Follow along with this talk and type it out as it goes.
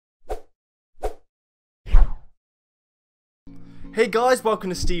Hey guys, welcome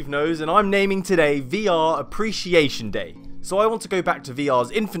to Steve Knows, and I'm naming today VR Appreciation Day. So I want to go back to VR's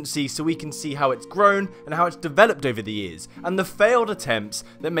infancy so we can see how it's grown and how it's developed over the years, and the failed attempts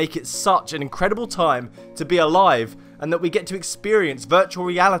that make it such an incredible time to be alive, and that we get to experience virtual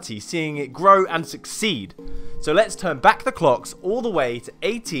reality, seeing it grow and succeed. So let's turn back the clocks all the way to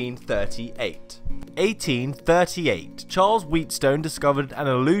 1838. 1838, Charles Wheatstone discovered an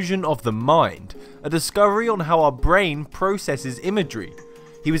illusion of the mind, a discovery on how our brain processes imagery.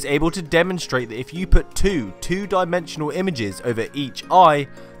 He was able to demonstrate that if you put two-dimensional images over each eye,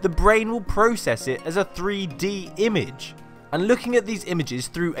 the brain will process it as a 3D image. And looking at these images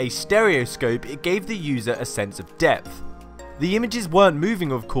through a stereoscope, it gave the user a sense of depth. The images weren't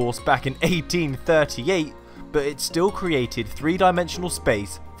moving, of course, back in 1838, but it still created three-dimensional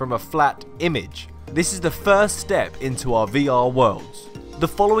space from a flat image. This is the first step into our VR worlds. The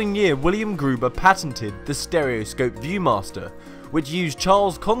following year, William Gruber patented the Stereoscope Viewmaster, which used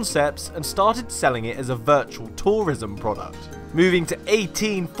Charles' concepts and started selling it as a virtual tourism product. Moving to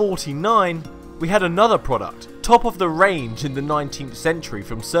 1849, we had another product, top of the range in the 19th century,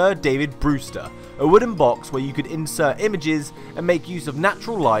 from Sir David Brewster, a wooden box where you could insert images and make use of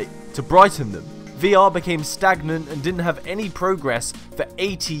natural light to brighten them. VR became stagnant and didn't have any progress for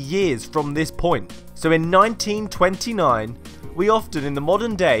 80 years from this point. So in 1929, we often in the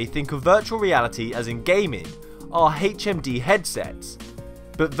modern day think of virtual reality as in gaming, our HMD headsets.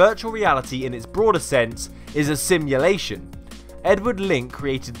 But virtual reality in its broader sense is a simulation. Edward Link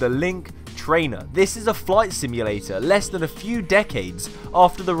created the Link Trainer. This is a flight simulator less than a few decades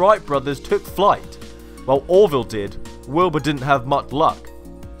after the Wright brothers took flight. While Orville did, Wilbur didn't have much luck.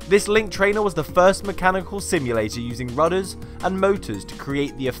 This Link Trainer was the first mechanical simulator using rudders and motors to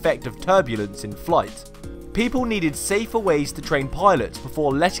create the effect of turbulence in flight. People needed safer ways to train pilots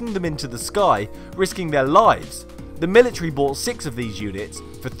before letting them into the sky, risking their lives. The military bought 6 of these units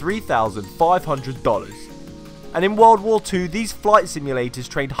for $3,500. And in World War II, these flight simulators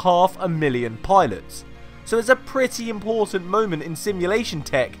trained 500,000 pilots. So it's a pretty important moment in simulation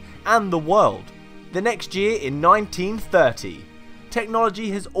tech and the world. The next year, in 1930,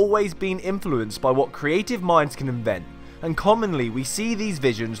 technology has always been influenced by what creative minds can invent, and commonly we see these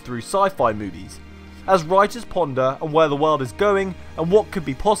visions through sci-fi movies, as writers ponder on where the world is going and what could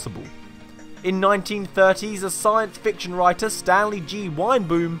be possible. In 1930s, a science fiction writer, Stanley G.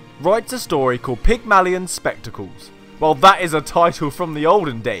 Weinboom, writes a story called Pygmalion's Spectacles. Well, that is a title from the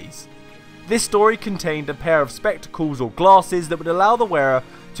olden days. This story contained a pair of spectacles or glasses that would allow the wearer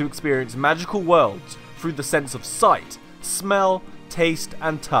to experience magical worlds through the sense of sight, smell, taste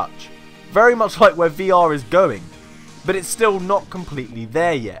and touch. Very much like where VR is going, but it's still not completely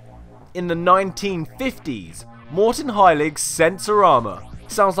there yet. In the 1950s, Morton Heilig's Sensorama.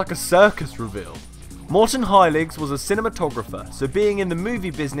 Sounds like a circus reveal. Morton Heilig was a cinematographer, so being in the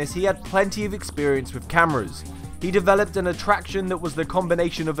movie business he had plenty of experience with cameras. He developed an attraction that was the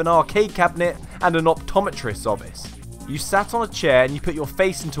combination of an arcade cabinet and an optometrist's office. You sat on a chair and you put your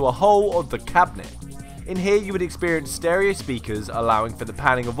face into a hole of the cabinet. In here you would experience stereo speakers allowing for the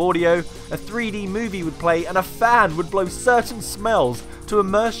panning of audio, a 3D movie would play and a fan would blow certain smells to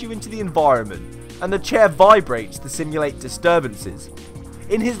immerse you into the environment, and the chair vibrates to simulate disturbances.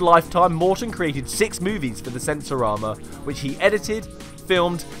 In his lifetime, Morton created 6 movies for the Sensorama, which he edited,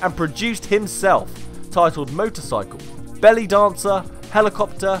 filmed and produced himself, titled Motorcycle, Belly Dancer,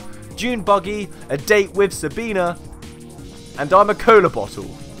 Helicopter, Dune Buggy, A Date with Sabina, and I'm a Cola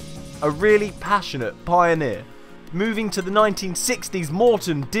Bottle. A really passionate pioneer. Moving to the 1960s,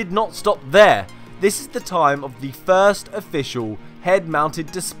 Morton did not stop there. This is the time of the first official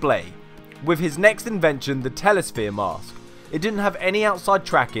head-mounted display, with his next invention, the Telesphere mask. It didn't have any outside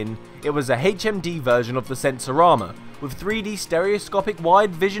tracking, it was a HMD version of the Sensorama, with 3D stereoscopic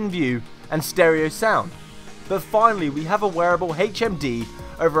wide vision view and stereo sound. But finally we have a wearable HMD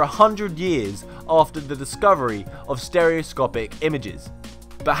over 100 years after the discovery of stereoscopic images.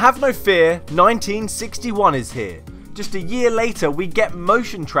 But have no fear, 1961 is here. Just a year later we get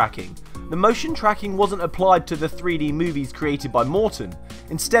motion tracking. The motion tracking wasn't applied to the 3D movies created by Morton.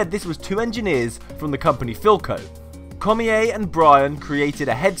 Instead, this was 2 engineers from the company Philco. Cormier and Bryan created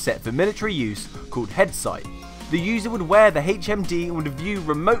a headset for military use called Headsight. The user would wear the HMD and would view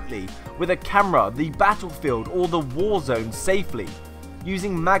remotely with a camera the battlefield or the war zone safely,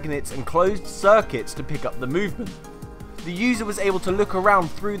 using magnets and closed circuits to pick up the movement. The user was able to look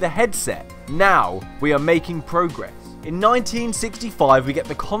around through the headset. Now we are making progress. In 1965 we get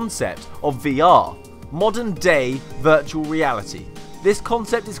the concept of VR, modern day virtual reality. This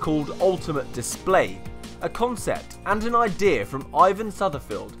concept is called Ultimate Display, a concept and an idea from Ivan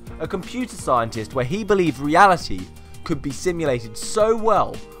Sutherfield, a computer scientist, where he believed reality itself could be simulated so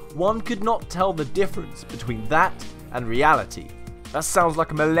well, one could not tell the difference between that and reality. That sounds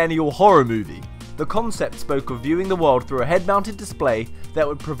like a millennial horror movie. The concept spoke of viewing the world through a head-mounted display that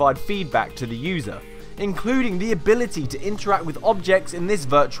would provide feedback to the user, including the ability to interact with objects in this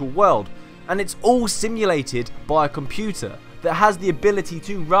virtual world, and it's all simulated by a computer that has the ability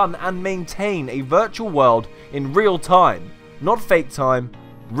to run and maintain a virtual world in real time. Not fake time,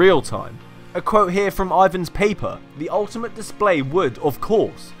 real time. A quote here from Ivan's paper: "The ultimate display would, of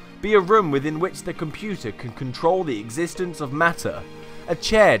course, be a room within which the computer can control the existence of matter. A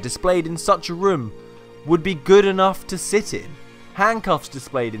chair displayed in such a room would be good enough to sit in. Handcuffs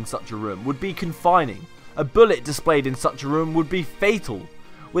displayed in such a room would be confining. A bullet displayed in such a room would be fatal.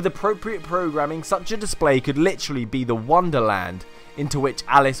 With appropriate programming, such a display could literally be the wonderland into which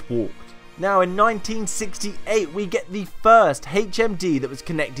Alice walked." Now in 1968 we get the first HMD that was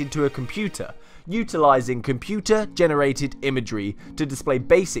connected to a computer, utilizing computer generated imagery to display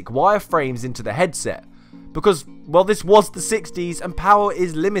basic wireframes into the headset. Because, well, this was the 60s and power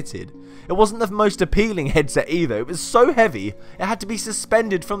is limited. It wasn't the most appealing headset either. It was so heavy it had to be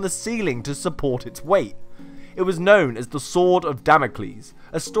suspended from the ceiling to support its weight. It was known as the Sword of Damocles,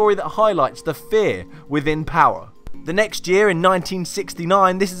 a story that highlights the fear within power. The next year, in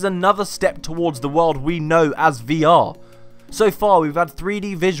 1969, this is another step towards the world we know as VR. So far we've had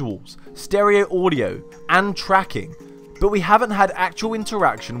 3D visuals, stereo audio, and tracking, but we haven't had actual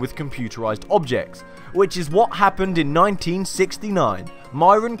interaction with computerized objects, which is what happened in 1969.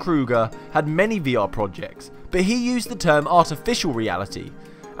 Myron Kruger had many VR projects, but he used the term artificial reality,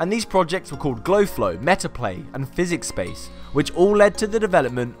 and these projects were called Glowflow, Metaplay, and Physics Space, which all led to the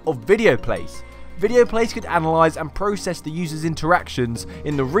development of VideoPlace. VideoPlace could analyze and process the user's interactions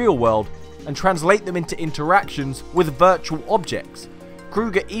in the real world and translate them into interactions with virtual objects.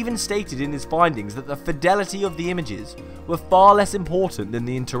 Kruger even stated in his findings that the fidelity of the images were far less important than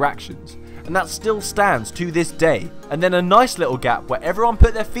the interactions, and that still stands to this day. And then a nice little gap where everyone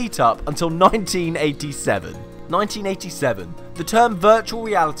put their feet up until 1987. 1987, the term virtual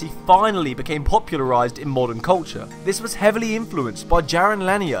reality finally became popularized in modern culture. This was heavily influenced by Jaron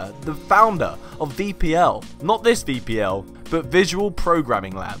Lanier, the founder of VPL. Not this VPL, but Visual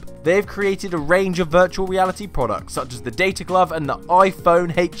Programming Lab. They've created a range of virtual reality products such as the Data Glove and the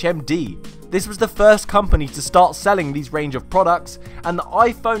iPhone HMD. This was the first company to start selling these range of products, and the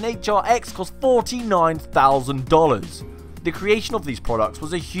iPhone HRX cost $49,000. The creation of these products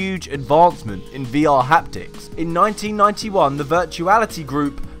was a huge advancement in VR haptics. In 1991, the Virtuality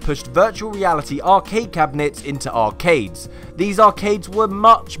Group pushed virtual reality arcade cabinets into arcades. These arcades were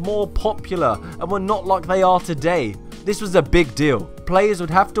much more popular and were not like they are today. This was a big deal. Players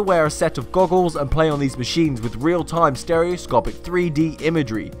would have to wear a set of goggles and play on these machines with real-time stereoscopic 3D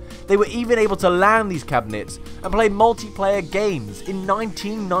imagery. They were even able to land these cabinets and play multiplayer games in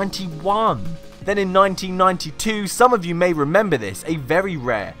 1991. Then in 1992, some of you may remember this, a very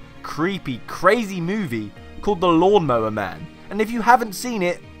rare, creepy, crazy movie called The Lawnmower Man. And if you haven't seen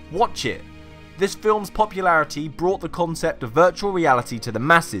it, watch it. This film's popularity brought the concept of virtual reality to the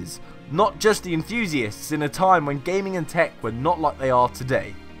masses, not just the enthusiasts, in a time when gaming and tech were not like they are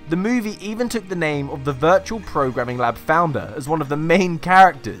today. The movie even took the name of the Virtual Programming Lab founder as one of the main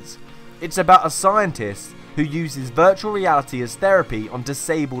characters. It's about a scientist who uses virtual reality as therapy on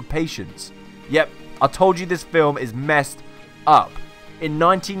disabled patients. Yep, I told you this film is messed up. In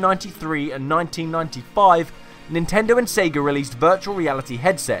 1993 and 1995, Nintendo and Sega released virtual reality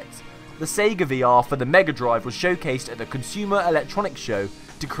headsets. The Sega VR for the Mega Drive was showcased at the Consumer Electronics Show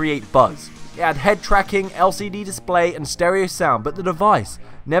to create buzz. It had head tracking, LCD display, and stereo sound, but the device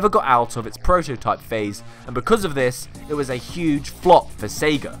never got out of its prototype phase, and because of this, it was a huge flop for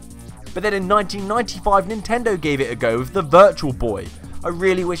Sega. But then in 1995, Nintendo gave it a go with the Virtual Boy. I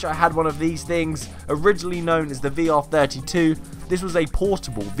really wish I had one of these things. Originally known as the VR32, this was a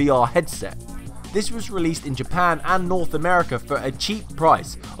portable VR headset. This was released in Japan and North America for a cheap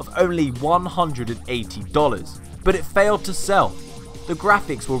price of only $180, but it failed to sell. The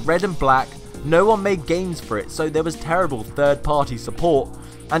graphics were red and black, no one made games for it, so there was terrible third-party support,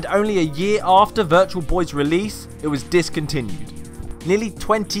 and only a year after Virtual Boy's release, it was discontinued. Nearly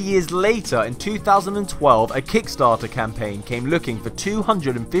 20 years later, in 2012, a Kickstarter campaign came looking for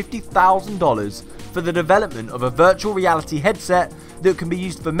 $250,000 for the development of a virtual reality headset that can be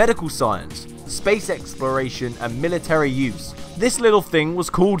used for medical science, space exploration, and military use. This little thing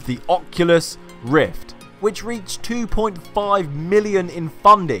was called the Oculus Rift, which reached $2.5 million in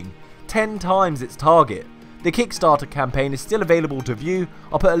funding, 10 times its target. The Kickstarter campaign is still available to view.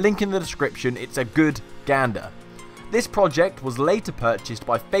 I'll put a link in the description. It's a good gander. This project was later purchased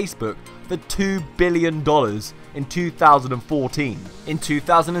by Facebook for $2 billion in 2014. In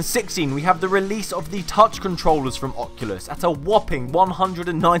 2016, we have the release of the touch controllers from Oculus at a whopping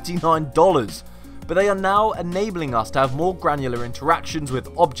 $199, but they are now enabling us to have more granular interactions with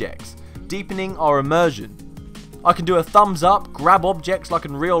objects, deepening our immersion. I can do a thumbs up, grab objects like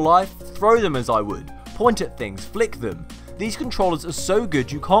in real life, throw them as I would, point at things, flick them. These controllers are so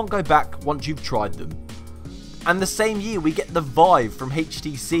good you can't go back once you've tried them. And the same year we get the Vive from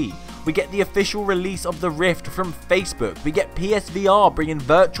HTC, we get the official release of the Rift from Facebook, we get PSVR bringing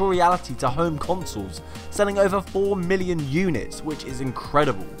virtual reality to home consoles, selling over 4 million units, which is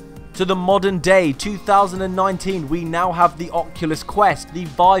incredible. To the modern day, 2019, we now have the Oculus Quest, the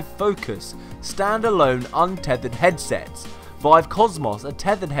Vive Focus, standalone untethered headsets, Vive Cosmos, a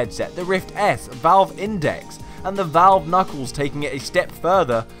tethered headset, the Rift S, Valve Index, and the Valve Knuckles taking it a step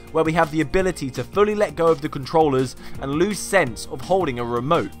further, where we have the ability to fully let go of the controllers and lose sense of holding a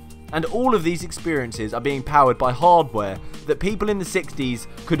remote. And all of these experiences are being powered by hardware that people in the 60s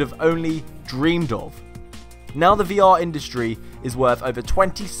could have only dreamed of. Now the VR industry is worth over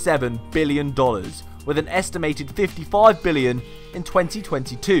 $27 billion, with an estimated $55 billion in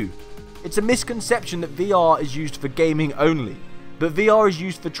 2022. It's a misconception that VR is used for gaming only, but VR is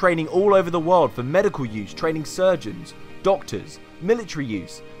used for training all over the world for medical use, training surgeons, doctors, military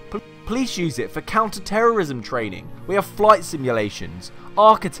use. Police use it for counter-terrorism training. We have flight simulations,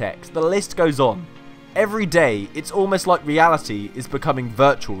 architects, the list goes on. Every day, it's almost like reality is becoming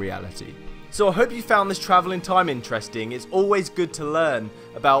virtual reality. So I hope you found this travel in time interesting. It's always good to learn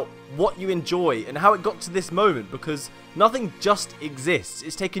about what you enjoy and how it got to this moment, because nothing just exists.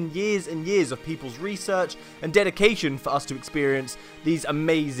 It's taken years and years of people's research and dedication for us to experience these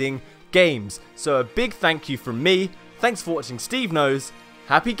amazing games. So a big thank you from me. Thanks for watching Steve Knows.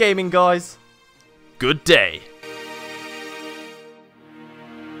 Happy gaming, guys. Good day.